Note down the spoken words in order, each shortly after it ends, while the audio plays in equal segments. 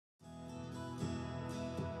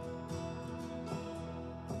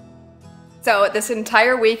So this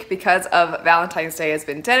entire week, because of Valentine's Day, has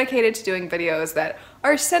been dedicated to doing videos that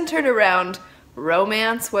are centered around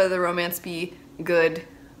romance, whether the romance be good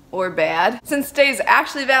or bad. Since today's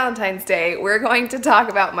actually Valentine's Day, we're going to talk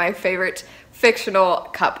about my favorite fictional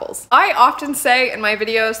couples. I often say in my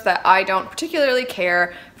videos that I don't particularly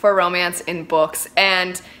care for romance in books,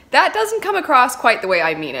 and that doesn't come across quite the way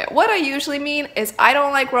I mean it. What I usually mean is I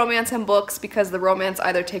don't like romance in books because the romance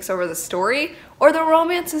either takes over the story or the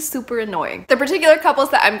romance is super annoying. The particular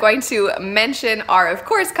couples that I'm going to mention are, of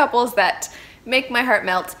course, couples that make my heart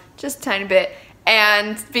melt just a tiny bit.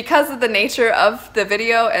 And because of the nature of the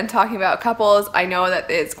video and talking about couples, I know that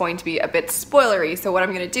it's going to be a bit spoilery. So what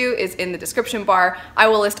I'm going to do is in the description bar, I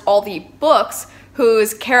will list all the books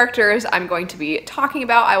whose characters I'm going to be talking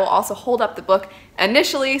about. I will also hold up the book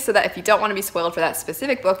initially so that if you don't want to be spoiled for that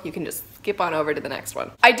specific book, you can just skip on over to the next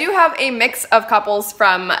one. I do have a mix of couples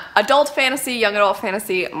from adult fantasy, young adult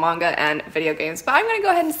fantasy, manga, and video games, but I'm going to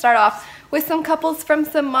go ahead and start off with some couples from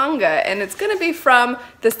some manga, and it's going to be from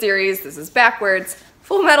the series, this is backwards,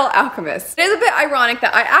 Fullmetal Alchemist. It is a bit ironic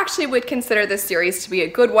that I actually would consider this series to be a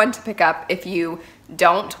good one to pick up if you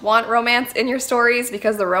don't want romance in your stories,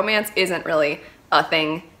 because the romance isn't really a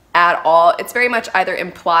thing at all. It's very much either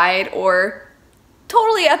implied or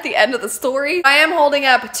totally at the end of the story. I am holding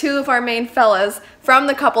up two of our main fellas from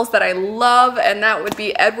the couples that I love, and that would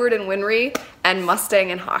be Edward and Winry and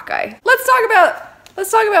Mustang and Hawkeye. Let's talk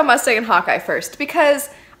about Mustang and Hawkeye first, because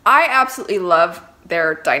I absolutely love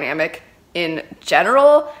their dynamic in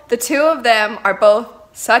general. The two of them are both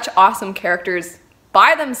such awesome characters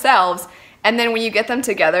by themselves, and then when you get them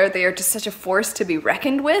together, they are just such a force to be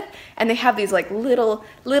reckoned with, and they have these like little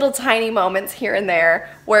tiny moments here and there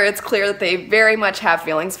where it's clear that they very much have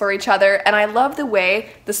feelings for each other. And I love the way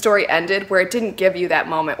the story ended, where it didn't give you that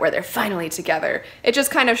moment where they're finally together. It just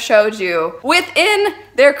kind of showed you within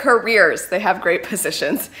their careers they have great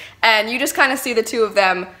positions, and you just kind of see the two of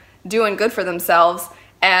them doing good for themselves,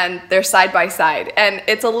 and they're side by side, and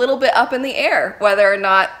it's a little bit up in the air whether or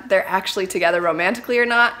not they're actually together romantically or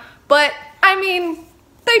not, but I mean,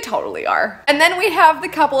 they totally are. And then we have the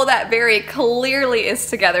couple that very clearly is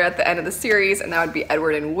together at the end of the series, and that would be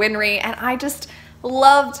Edward and Winry, and I just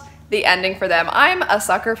loved the ending for them. I'm a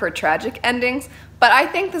sucker for tragic endings, but I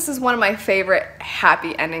think this is one of my favorite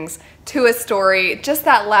happy endings to a story. Just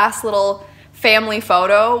that last little family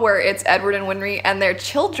photo where it's Edward and Winry and their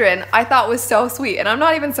children, I thought was so sweet. And I'm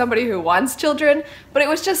not even somebody who wants children, but it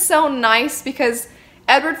was just so nice because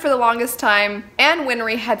Edward for the longest time and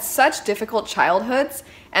Winry had such difficult childhoods,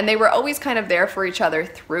 and they were always kind of there for each other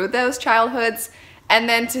through those childhoods. And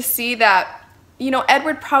then to see that, you know,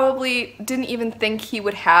 Edward probably didn't even think he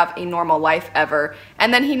would have a normal life ever,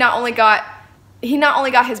 and then he not only got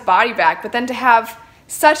his body back, but then to have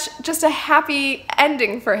such just a happy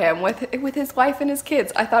ending for him with his wife and his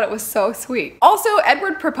kids. I thought it was so sweet. Also,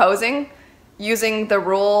 Edward proposing using the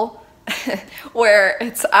rule where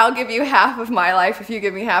it's I'll give you half of my life if you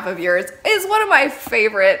give me half of yours is one of my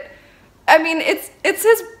favorite. I mean, it's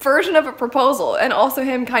his version of a proposal, and also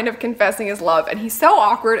him kind of confessing his love, and he's so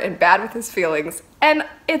awkward and bad with his feelings, and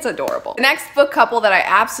it's adorable. The next book couple that I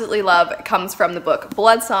absolutely love comes from the book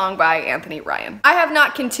Blood Song by Anthony Ryan. I have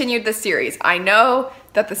not continued the series. I know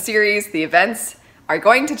that the series, the events are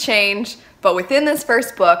going to change, but within this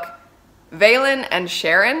first book, Valen and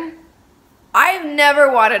Sharon, I've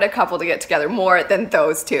never wanted a couple to get together more than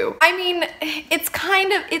those two. I mean, it's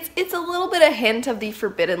kind of, it's a little bit a hint of the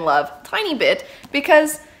forbidden love, tiny bit,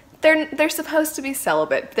 because they're supposed to be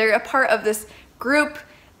celibate. They're a part of this group,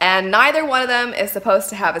 and neither one of them is supposed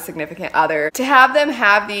to have a significant other. To have them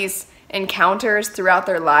have these encounters throughout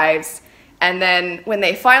their lives, and then when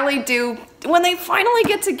they finally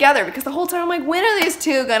get together, because the whole time I'm like, when are these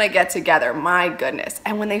two gonna get together? My goodness.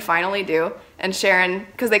 And when they finally do, and Sharon,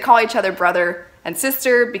 because they call each other brother and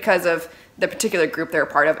sister because of the particular group they're a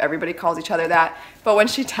part of, everybody calls each other that. But when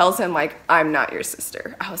she tells him, like, I'm not your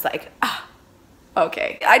sister, I was like, ah,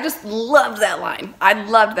 okay. I just loved that line. I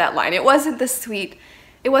loved that line. It wasn't this sweet,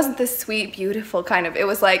 beautiful kind of, it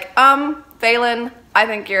was like, Valen, I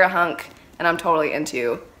think you're a hunk, and I'm totally into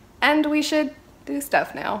you, and we should do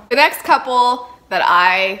stuff now. The next couple that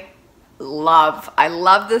I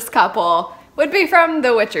love this couple, would be from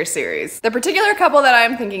the Witcher series. The particular couple that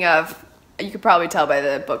I'm thinking of, you could probably tell by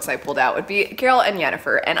the books I pulled out, would be Geralt and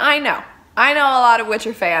Yennefer. And I know a lot of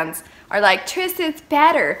Witcher fans are like, Triss is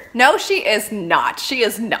better. No, she is not. She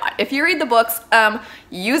is not. If you read the books,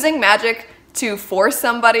 using magic to force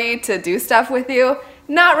somebody to do stuff with you,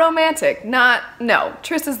 not romantic, no,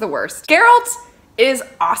 Triss is the worst. Geralt is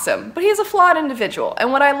awesome, but he's a flawed individual.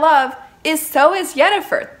 And what I love so is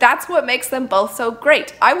Yennefer. That's what makes them both so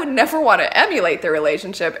great. I would never want to emulate their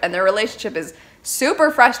relationship, and their relationship is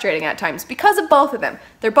super frustrating at times because of both of them.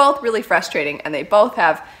 They're both really frustrating, and they both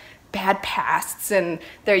have bad pasts, and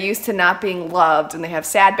they're used to not being loved, and they have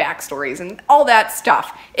sad backstories and all that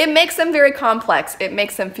stuff. It makes them very complex. It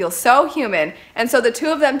makes them feel so human, and so the two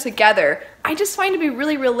of them together, I just find to be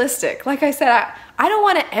really realistic. Like I said, I don't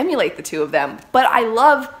want to emulate the two of them, but I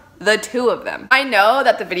love the two of them. I know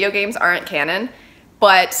that the video games aren't canon,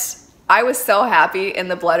 but I was so happy in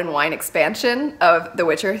the Blood and Wine expansion of The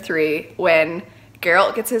Witcher 3 when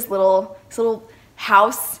Geralt gets his little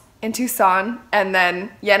house in Tucson, and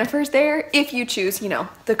then Yennefer's there. If you choose, you know,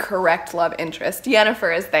 the correct love interest,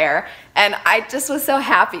 Yennefer is there, and I just was so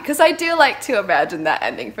happy because I do like to imagine that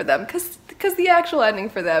ending for them, because the actual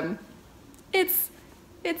ending for them, it's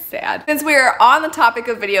sad. Since we are on the topic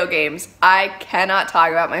of video games, I cannot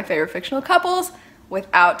talk about my favorite fictional couples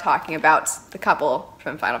without talking about the couple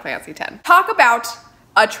from Final Fantasy X. Talk about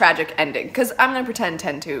a tragic ending, because I'm gonna pretend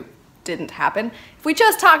 10-2 didn't happen. If we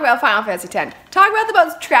just talk about Final Fantasy X, talk about the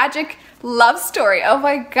most tragic love story. Oh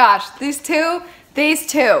my gosh, these two.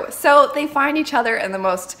 So they find each other in the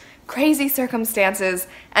most crazy circumstances,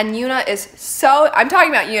 and Yuna is so, I'm talking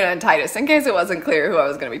about Yuna and Titus, in case it wasn't clear who I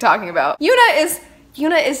was gonna be talking about.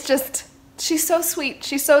 Yuna is just, she's so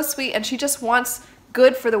sweet, and she just wants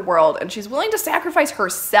good for the world, and she's willing to sacrifice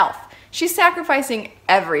herself. She's sacrificing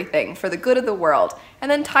everything for the good of the world. And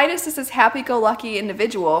then Titus is this happy-go-lucky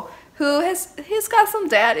individual he's got some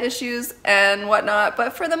dad issues and whatnot,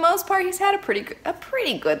 but for the most part he's had a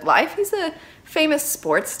pretty good life. He's a famous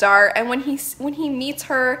sports star, and when he meets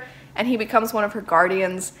her and he becomes one of her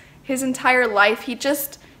guardians, his entire life he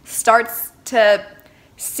just starts to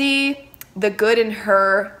see the good in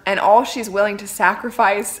her and all she's willing to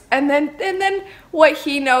sacrifice, and then what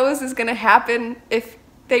he knows is gonna happen if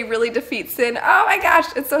they really defeat sin. Oh my gosh,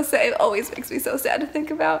 it's so sad. It always makes me so sad to think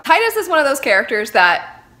about. Titus is one of those characters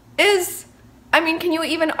that is, I mean, can you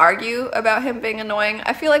even argue about him being annoying?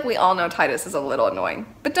 I feel like we all know Titus is a little annoying,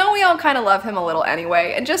 but don't we all kind of love him a little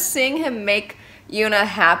anyway? And just seeing him make Yuna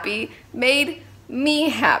happy made me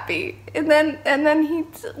happy. And then he,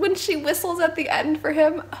 when she whistles at the end for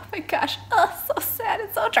him, oh my gosh, oh, so sad,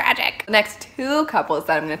 it's so tragic. The next two couples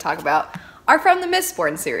that I'm gonna talk about are from the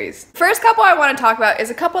Mistborn series. First couple I want to talk about is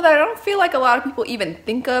a couple that I don't feel like a lot of people even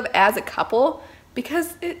think of as a couple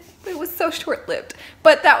because it was so short-lived,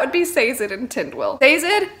 but that would be Sazed and Tindwyl.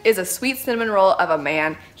 Sazed is a sweet cinnamon roll of a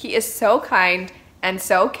man. He is so kind and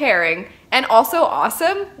so caring and also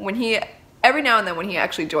awesome when every now and then when he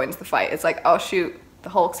actually joins the fight. It's like, oh shoot, the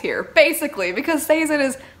Hulk's here, basically, because Sazed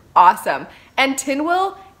is awesome. And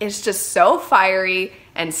Tindwyl is just so fiery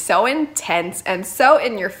and so intense and so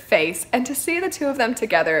in your face, and to see the two of them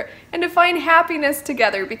together and to find happiness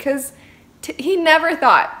together, because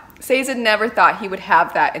Sazed never thought he would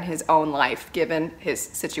have that in his own life given his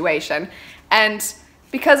situation. And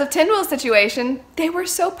because of Tindwyl's situation, they were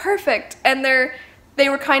so perfect, and they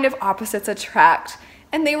were kind of opposites attract,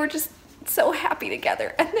 and they were just so happy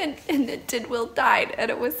together. And then Tindwyl died,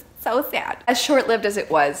 and it was so sad. As short-lived as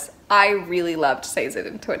it was, I really loved Sazed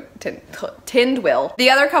and Tindwyl. The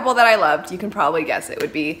other couple that I loved, you can probably guess it,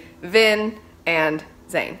 would be Vin and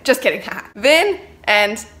Zane. Just kidding. Vin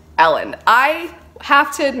and Ellen. I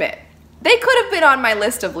have to admit, they could have been on my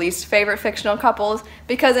list of least favorite fictional couples,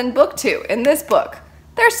 because in book 2, in this book,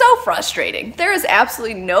 they're so frustrating. There is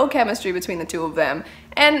absolutely no chemistry between the two of them,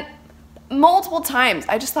 and multiple times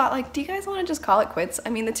I just thought, like, do you guys want to just call it quits? I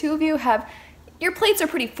mean, the two of you your plates are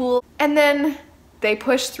pretty full. And then they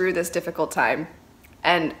push through this difficult time,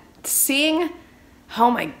 and seeing,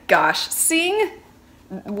 oh my gosh, seeing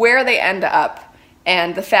where they end up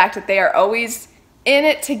and the fact that they are always in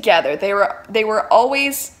it together. They were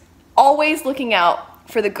always looking out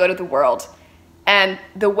for the good of the world, and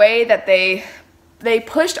the way that they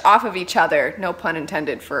pushed off of each other, no pun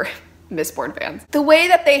intended for Mistborn fans, the way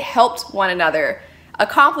that they helped one another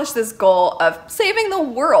accomplish this goal of saving the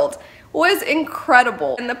world was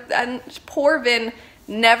incredible. And poor Vin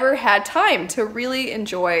never had time to really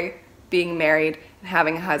enjoy being married and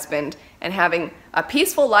having a husband and having a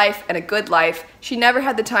peaceful life and a good life. She never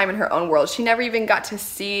had the time in her own world. She never even got to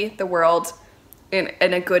see the world in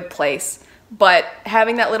a good place. But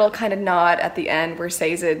having that little kind of nod at the end where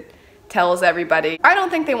Sazed tells everybody, I don't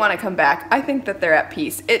think they want to come back. I think that they're at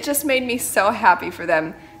peace. It just made me so happy for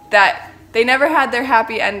them that they never had their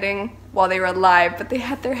happy ending while they were alive, but they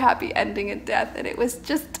had their happy ending in death, and it was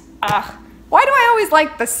just, why do I always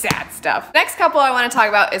like the sad stuff? Next couple I want to talk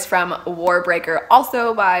about is from Warbreaker,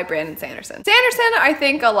 also by Brandon Sanderson. Sanderson, I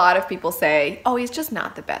think a lot of people say, oh, he's just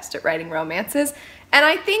not the best at writing romances, and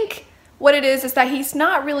I think what it is that he's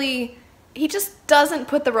not really, he just doesn't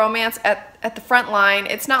put the romance at the front line.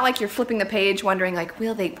 It's not like you're flipping the page wondering like,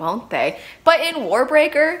 will they, won't they? But in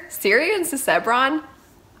Warbreaker, Ciri and Sisebron,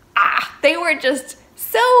 they were just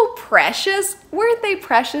so precious. Weren't they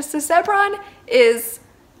precious? Sisebron is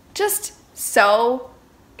just so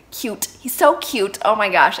cute. He's so cute. Oh my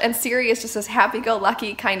gosh. And Ciri is just this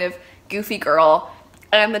happy-go-lucky kind of goofy girl.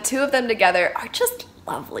 And the two of them together are just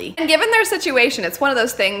lovely. And given their situation, it's one of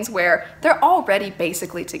those things where they're already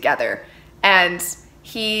basically together. And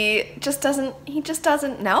he just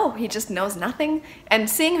doesn't know. He just knows nothing. And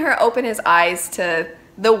seeing her open his eyes to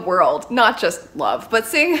the world, not just love, but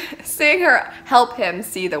seeing her help him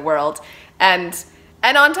see the world. And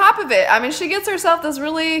on top of it, I mean, she gets herself this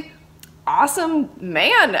really awesome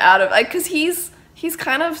man out of, like, because he's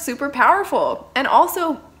kind of super powerful and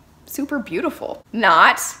also super beautiful.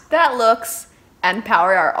 Not that looks and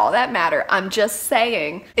power are all that matter. I'm just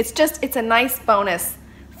saying, it's a nice bonus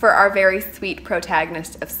for our very sweet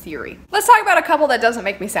protagonist of Ciri. Let's talk about a couple that doesn't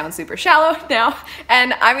make me sound super shallow now,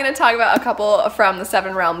 and I'm gonna talk about a couple from the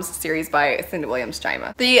Seven Realms series by Cindy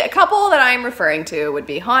Williams-Chima. The couple that I'm referring to would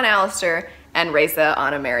be Han Alistair and Reza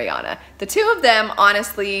Anna Mariana. The two of them,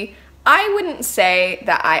 honestly, I wouldn't say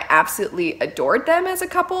that I absolutely adored them as a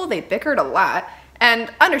couple. They bickered a lot,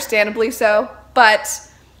 and understandably so, but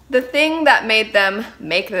the thing that made them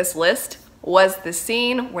make this list was the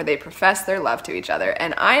scene where they profess their love to each other.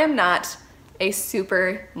 And I am not a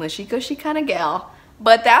super mushy-gushy kind of gal,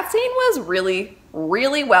 but that scene was really,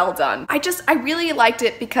 really well done. I really liked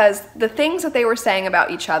it because the things that they were saying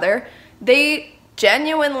about each other, they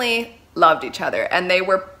genuinely loved each other, and they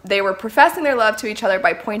were professing their love to each other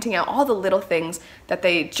by pointing out all the little things that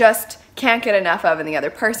they just can't get enough of in the other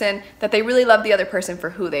person, that they really love the other person for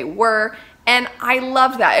who they were. And I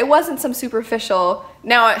loved that. It wasn't some superficial,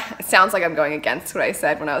 now it sounds like I'm going against what I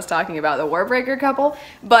said when I was talking about the Warbreaker couple,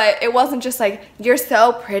 but it wasn't just like, you're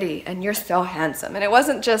so pretty and you're so handsome. And it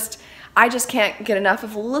wasn't just, I just can't get enough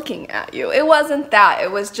of looking at you. It wasn't that. It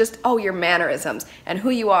was just, oh, your mannerisms and who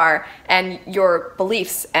you are and your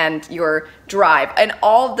beliefs and your drive and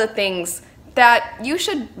all the things that you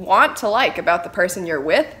should want to like about the person you're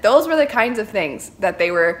with. Those were the kinds of things that they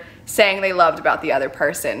were saying they loved about the other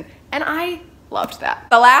person. And I loved that.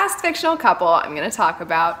 The last fictional couple I'm gonna talk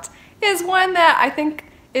about is one that I think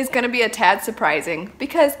is gonna be a tad surprising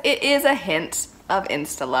because it is a hint of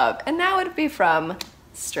insta-love, and that would be from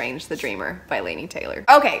Strange the Dreamer by Laini Taylor.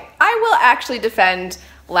 Okay, I will actually defend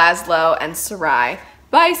Laszlo and Sarai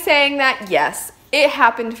by saying that yes, it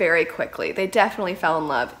happened very quickly. They definitely fell in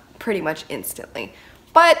love pretty much instantly.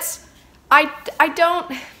 But I don't,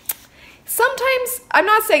 sometimes, I'm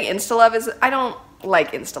not saying insta-love is, I don't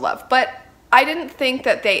like insta-love, but I didn't think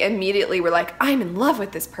that they immediately were like, I'm in love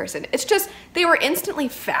with this person. It's just, they were instantly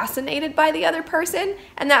fascinated by the other person,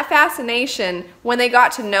 and that fascination, when they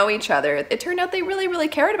got to know each other, it turned out they really, really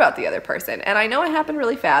cared about the other person. And I know it happened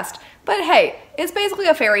really fast, but hey, it's basically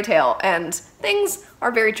a fairy tale, and things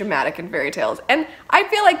are very dramatic in fairy tales. And I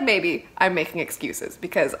feel like maybe I'm making excuses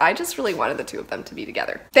because I just really wanted the two of them to be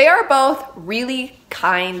together. They are both really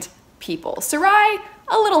kind people. Sarai,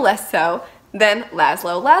 a little less so than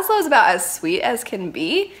Laszlo. Laszlo is about as sweet as can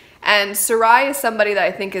be, and Sarai is somebody that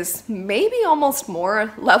I think is maybe almost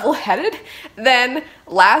more level-headed than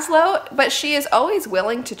Laszlo, but she is always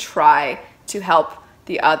willing to try to help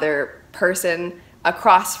the other person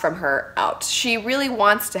across from her out. She really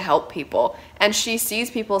wants to help people, and she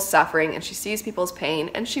sees people's suffering, and she sees people's pain,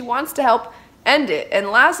 and she wants to help end it. And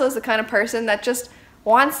Laszlo is the kind of person that just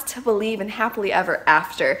wants to believe in happily ever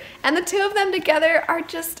after. And the two of them together are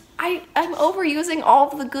just, I'm overusing all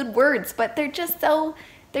of the good words, but they're just so,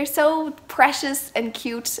 they're so precious and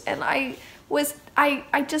cute, and I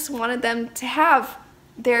just wanted them to have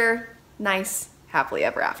their nice happily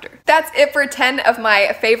ever after. That's it for 10 of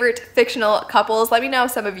my favorite fictional couples. Let me know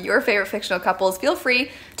some of your favorite fictional couples. Feel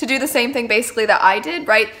free to do the same thing basically that I did.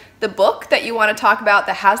 Write the book that you want to talk about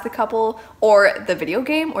that has the couple, or the video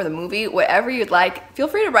game or the movie, whatever you'd like. Feel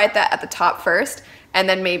free to write that at the top first, and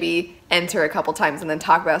then maybe enter a couple times and then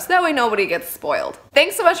talk about it so that way nobody gets spoiled.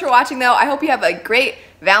 Thanks so much for watching though. I hope you have a great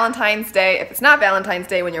Valentine's Day. If it's not Valentine's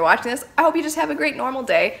Day when you're watching this, I hope you just have a great normal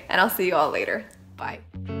day, and I'll see you all later. Bye.